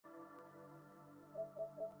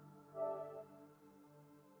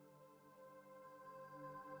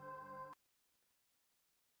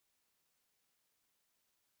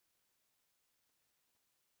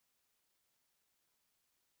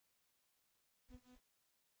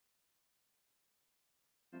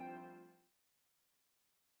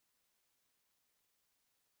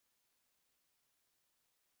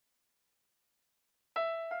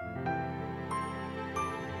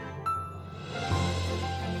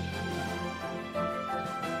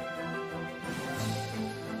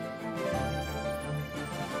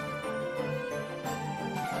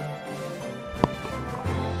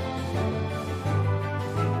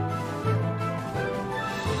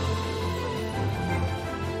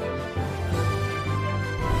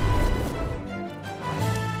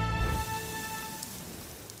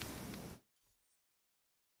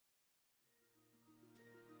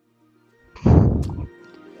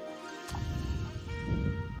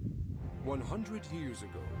100 years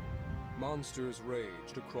ago, monsters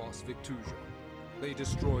raged across Viktusia. They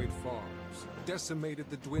destroyed farms, decimated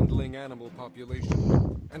the dwindling animal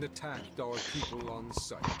population, and attacked our people on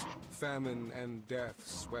sight. Famine and death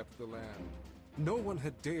swept the land. No one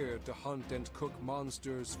had dared to hunt and cook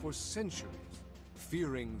monsters for centuries,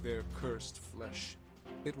 fearing their cursed flesh.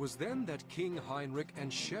 It was then that King Heinrich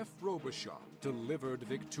and Chef Robichaud delivered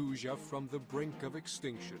Viktusia from the brink of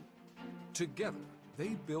extinction. Together,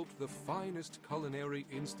 they built the finest culinary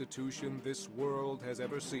institution this world has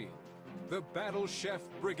ever seen. The Battle Chef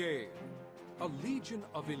Brigade, a legion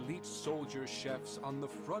of elite soldier chefs on the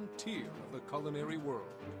frontier of the culinary world.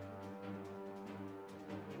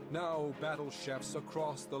 Now, battle chefs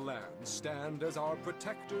across the land stand as our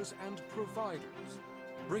protectors and providers,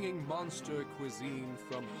 bringing monster cuisine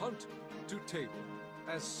from hunt to table.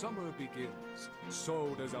 As summer begins,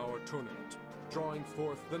 so does our tournament, drawing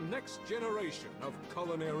forth the next generation of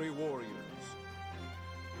culinary warriors.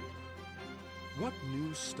 What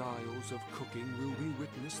new styles of cooking will we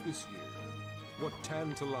witness this year? What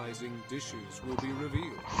tantalizing dishes will be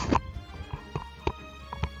revealed?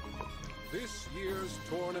 This year's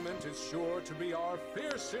tournament is sure to be our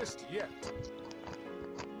fiercest yet.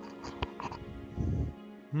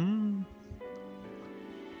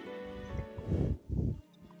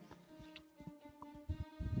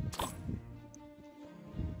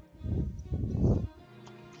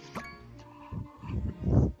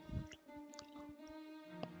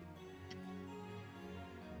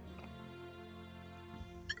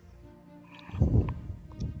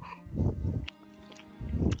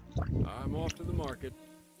 I'm off to the market.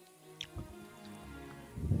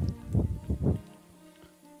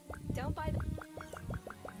 Don't buy the...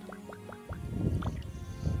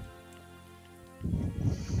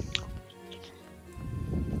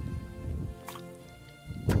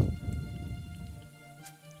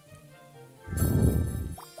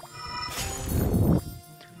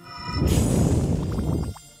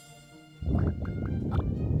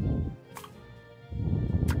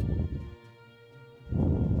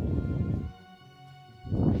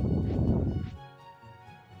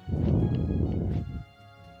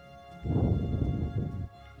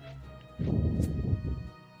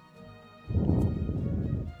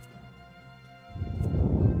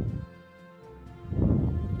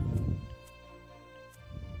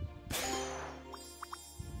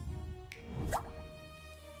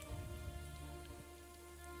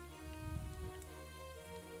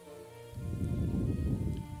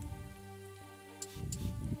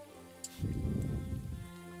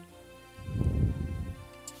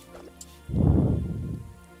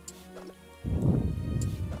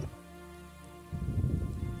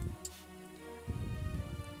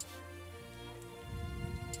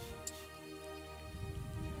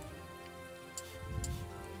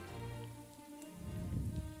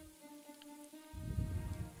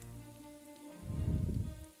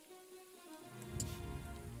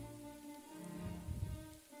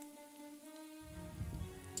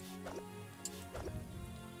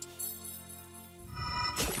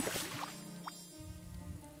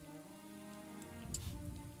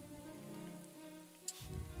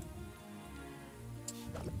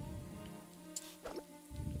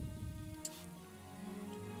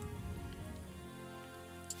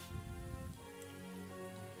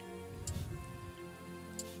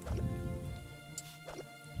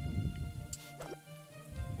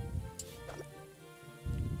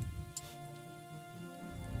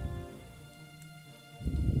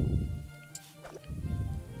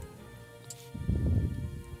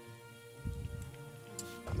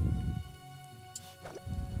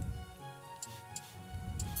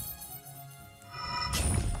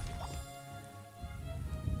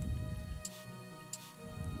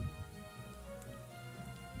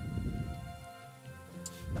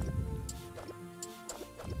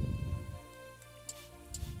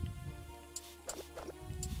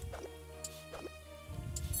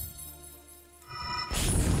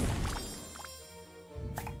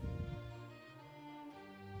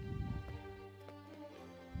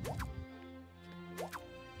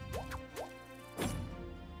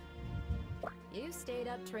 You stayed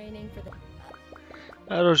up training for the...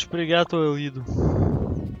 Короче, приготовил еду.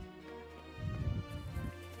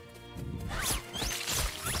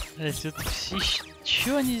 Эти все...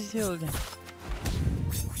 Чё они сделали?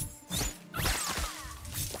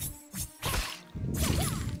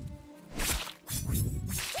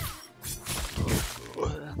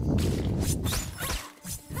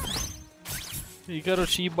 И,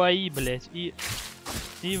 короче, и бои, блядь. И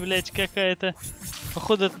блядь, какая-то...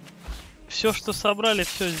 Походу, все, что собрали,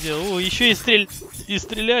 все сделал. О, еще и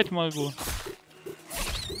стрелять могу.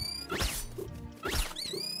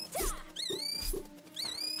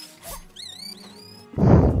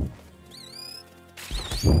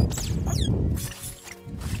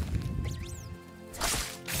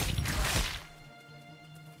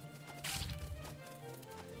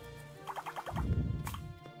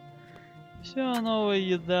 Все, новая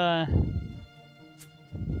еда.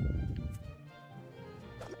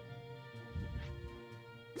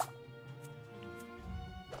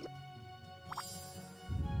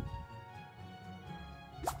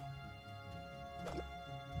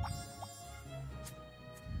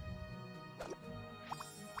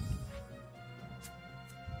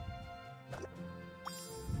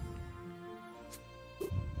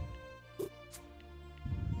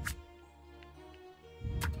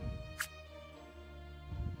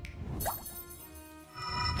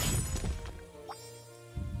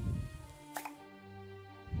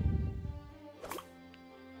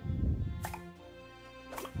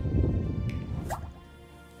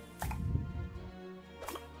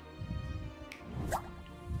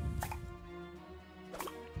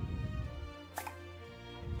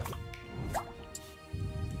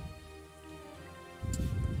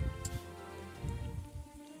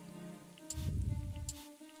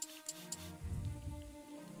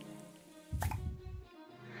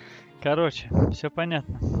 Короче, все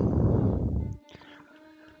понятно.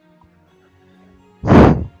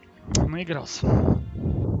 Наигрался.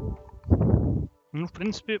 Ну, в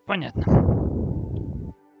принципе, понятно.